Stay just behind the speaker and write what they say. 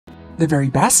the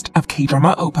very best of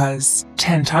K-drama oppas.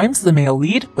 10 times the male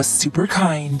lead was super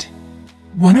kind.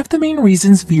 One of the main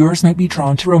reasons viewers might be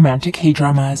drawn to romantic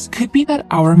K-dramas could be that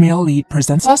our male lead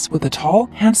presents us with a tall,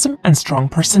 handsome, and strong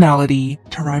personality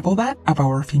to rival that of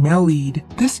our female lead.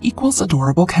 This equals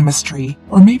adorable chemistry,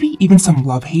 or maybe even some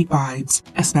love-hate vibes,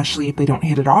 especially if they don't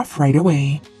hit it off right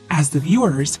away. As the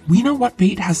viewers, we know what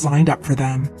fate has lined up for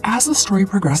them. As the story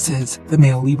progresses, the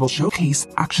male lead will showcase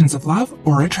actions of love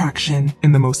or attraction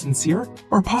in the most sincere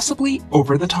or possibly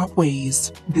over-the-top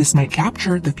ways. This might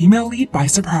capture the female lead by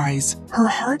surprise. Her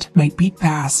heart might beat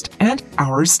fast, and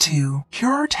ours too. Here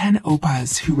are 10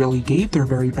 oppas who really gave their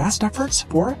very best efforts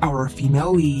for our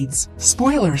female leads.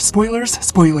 Spoilers, spoilers,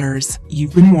 spoilers.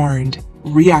 You've been warned.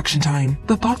 Reaction time.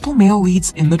 The thoughtful male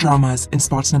leads in the dramas in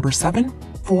spots number 7,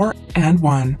 4, and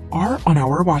 1 are on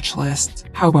our watch list.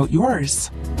 How about yours?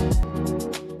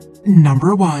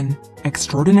 Number 1.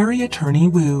 Extraordinary Attorney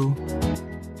Woo.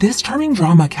 This charming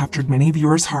drama captured many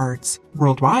viewers' hearts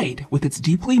worldwide with its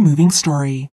deeply moving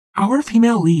story. Our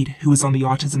female lead, who is on the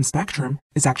autism spectrum,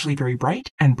 is actually very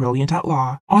bright and brilliant at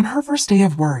law. On her first day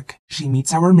of work, she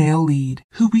meets our male lead,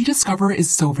 who we discover is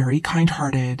so very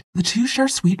kind-hearted. The two share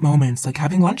sweet moments like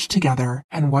having lunch together,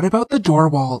 and what about the door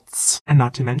waltz? And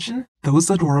not to mention, those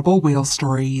adorable whale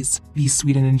stories. These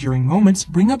sweet and endearing moments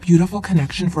bring a beautiful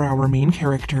connection for our main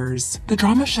characters. The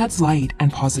drama sheds light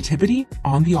and positivity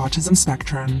on the autism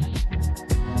spectrum.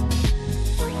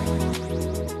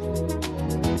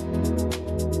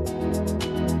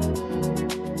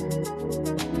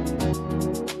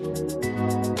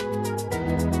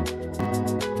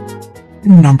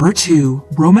 Number 2.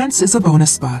 Romance is a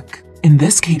bonus book. In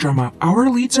this K-drama, our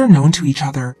leads are known to each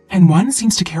other, and one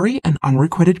seems to carry an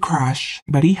unrequited crush.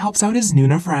 Buddy helps out his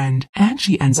Nuna friend, and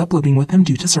she ends up living with him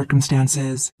due to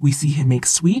circumstances. We see him make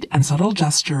sweet and subtle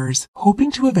gestures,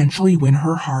 hoping to eventually win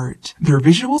her heart. Their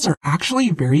visuals are actually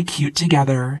very cute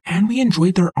together, and we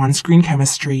enjoyed their on-screen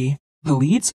chemistry. The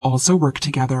leads also work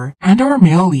together, and our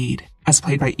male lead, as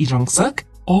played by Lee Jung-suk,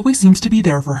 always seems to be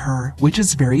there for her, which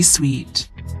is very sweet.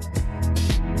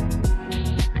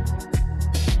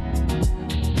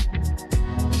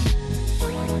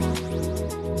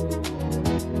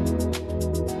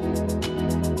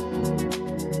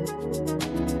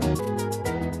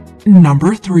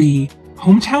 Number 3.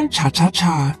 Hometown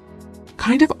Cha-Cha-Cha.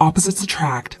 Kind of opposites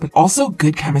attract, but also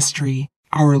good chemistry.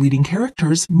 Our leading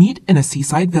characters meet in a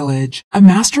seaside village. A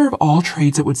master of all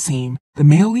trades, it would seem. The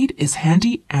male lead is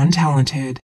handy and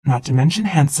talented, not to mention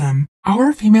handsome.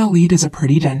 Our female lead is a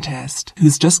pretty dentist,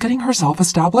 who's just getting herself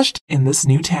established in this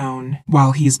new town.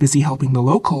 While he is busy helping the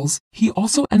locals, he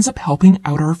also ends up helping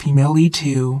out our female lead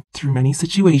too, through many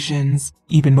situations,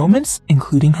 even moments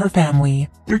including her family.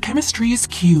 Their chemistry is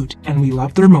cute, and we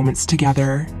love their moments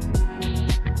together.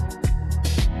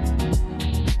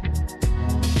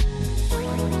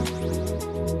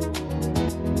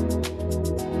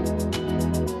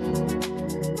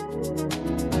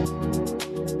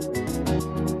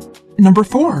 Number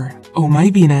 4. Oh My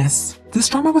Venus. This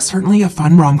drama was certainly a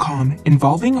fun rom-com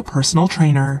involving a personal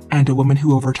trainer and a woman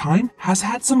who over time has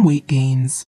had some weight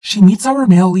gains. She meets our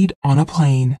male lead on a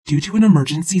plane due to an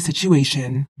emergency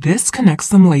situation. This connects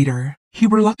them later. He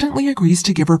reluctantly agrees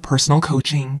to give her personal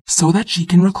coaching so that she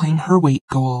can reclaim her weight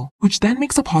goal, which then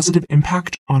makes a positive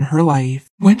impact on her life.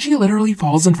 When she literally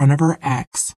falls in front of her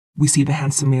ex, we see the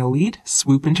handsome male lead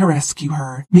swoop in to rescue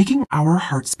her, making our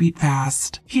hearts beat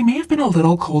fast. He may have been a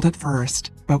little cold at first,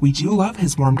 but we do love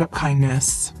his warmed-up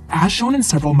kindness, as shown in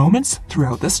several moments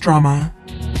throughout this drama.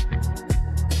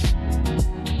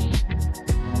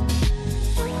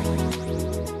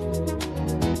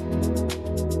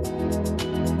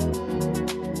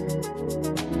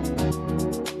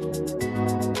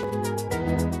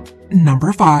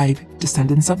 Number 5.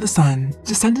 Descendants of the Sun.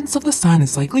 Descendants of the Sun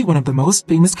is likely one of the most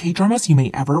famous K-dramas you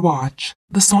may ever watch.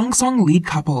 The song lead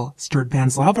couple stirred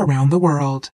fans' love around the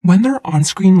world when their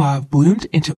on-screen love bloomed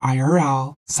into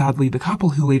IRL. Sadly, the couple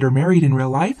who later married in real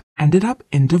life ended up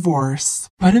in divorce.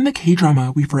 But in the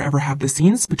K-drama, we forever have the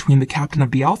scenes between the captain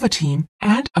of the Alpha team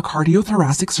and a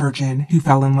cardiothoracic surgeon who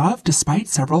fell in love despite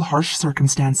several harsh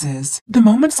circumstances. The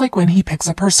moments like when he picks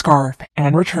up her scarf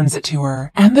and returns it to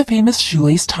her, and the famous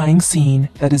shoelace tying scene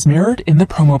that is mirrored in the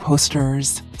promo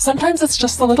posters. Sometimes it's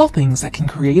just the little things that can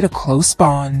create a close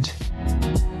bond.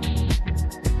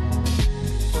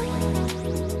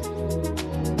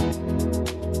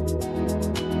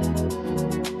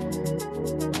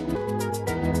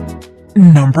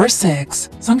 Number 6.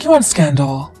 Sungkyuan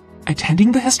Scandal.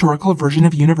 attending the historical version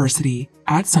of university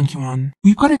at Sungkyuan.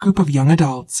 We've got a group of young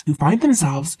adults who find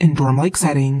themselves in dorm-like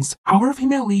settings. Our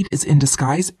female lead is in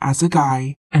disguise as a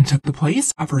guy and took the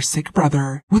place of her sick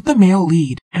brother, with the male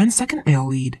lead and second male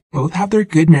lead both have their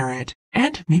good merit,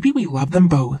 and maybe we love them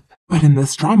both. But in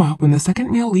this drama, when the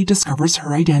second male lead discovers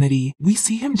her identity, we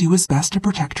see him do his best to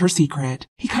protect her secret.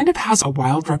 He kind of has a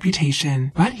wild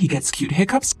reputation, but he gets cute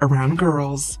hiccups around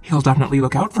girls. He'll definitely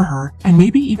look out for her, and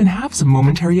maybe even have some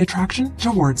momentary attraction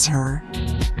towards her.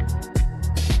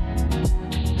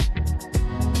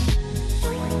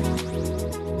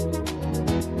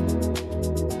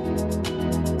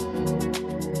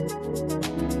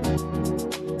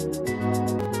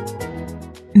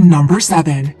 Number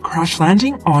 7. Crash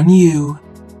Landing on You.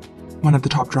 One of the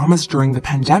top dramas during the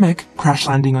pandemic, Crash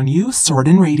Landing on You soared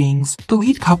in ratings. The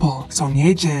lead couple, Song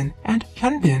Ye-jin and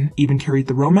Hyunbin, even carried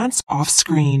the romance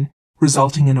off-screen,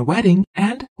 resulting in a wedding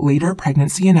and later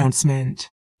pregnancy announcement.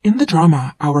 In the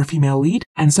drama, our female lead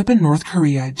ends up in North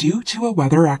Korea due to a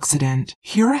weather accident.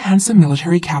 Here, a handsome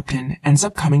military captain ends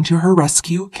up coming to her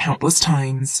rescue countless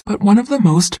times. But one of the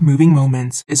most moving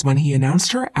moments is when he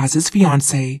announced her as his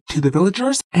fiancée to the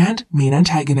villagers and main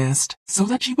antagonist, so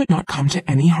that she would not come to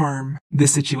any harm.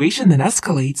 This situation then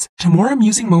escalates to more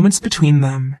amusing moments between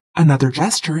them. Another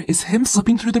gesture is him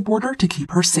slipping through the border to keep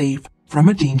her safe from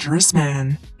a dangerous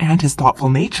man, and his thoughtful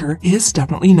nature is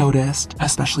definitely noticed,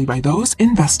 especially by those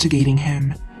investigating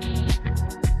him.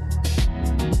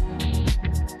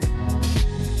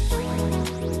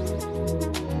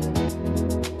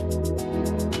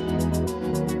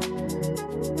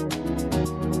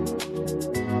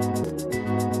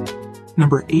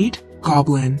 Number 8.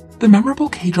 Goblin. The memorable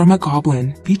K-drama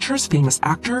Goblin features famous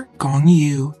actor Gong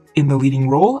Yoo in the leading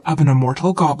role of an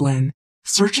immortal goblin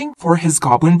searching for his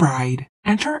goblin bride.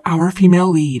 Enter our female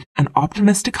lead, an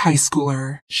optimistic high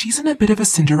schooler. She's in a bit of a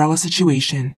Cinderella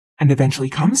situation and eventually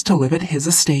comes to live at his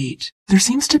estate. There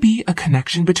seems to be a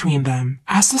connection between them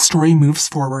as the story moves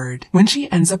forward. When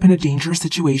she ends up in a dangerous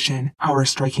situation, our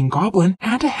striking goblin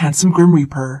and a handsome Grim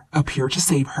Reaper appear to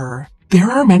save her. There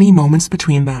are many moments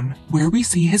between them where we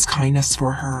see his kindness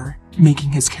for her,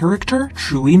 making his character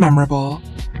truly memorable.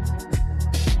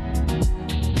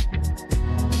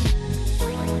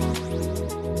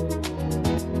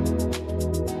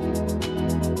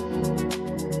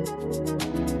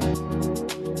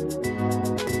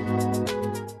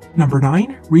 Number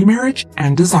 9. Remarriage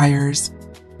and Desires.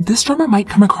 This drama might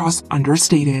come across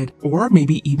understated, or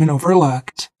maybe even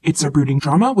overlooked. It's a brooding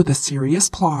drama with a serious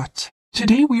plot.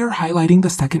 Today we are highlighting the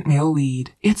second male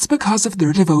lead. It's because of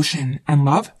their devotion and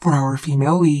love for our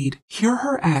female lead. Here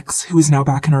her ex, who is now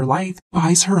back in her life,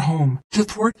 buys her home to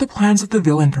thwart the plans of the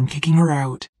villain from kicking her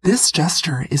out. This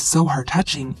gesture is so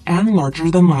heart-touching and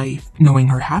larger than life. Knowing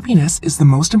her happiness is the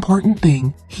most important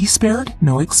thing, he spared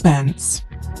no expense.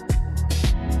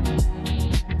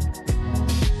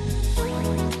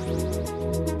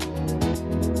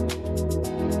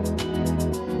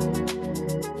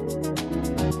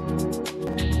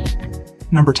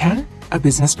 Number 10. A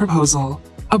Business Proposal.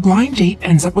 A blind date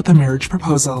ends up with a marriage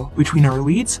proposal between our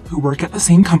leads who work at the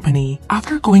same company.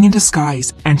 After going in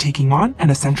disguise and taking on an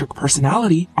eccentric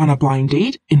personality on a blind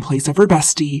date in place of her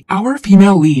bestie, our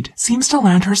female lead seems to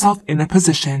land herself in a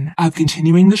position of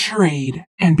continuing the charade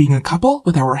and being a couple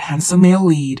with our handsome male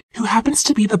lead, who happens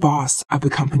to be the boss of the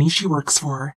company she works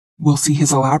for. We'll see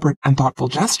his elaborate and thoughtful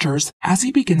gestures as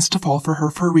he begins to fall for her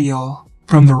for real.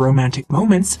 From the romantic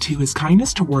moments to his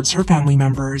kindness towards her family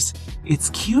members, it's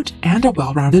cute and a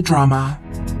well-rounded drama.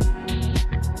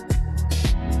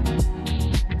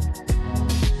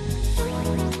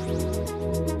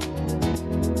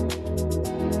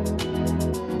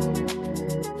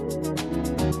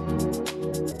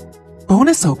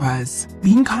 Bonus Oppas.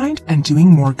 Being kind and doing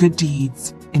more good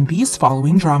deeds in these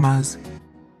following dramas.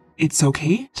 It's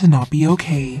okay to not be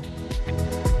okay.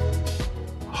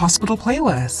 Hospital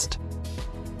Playlist.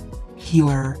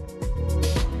 Healer.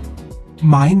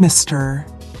 My Mister.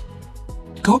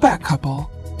 Go Back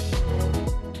Couple.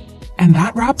 And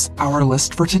that wraps our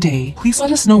list for today. Please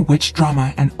let us know which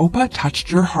drama and oppa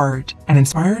touched your heart and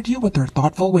inspired you with their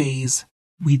thoughtful ways.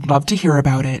 We'd love to hear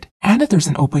about it. And if there's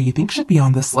an oppa you think should be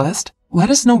on this list, let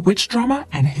us know which drama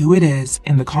and who it is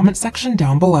in the comment section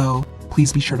down below.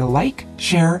 Please be sure to like,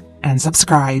 share, and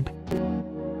subscribe.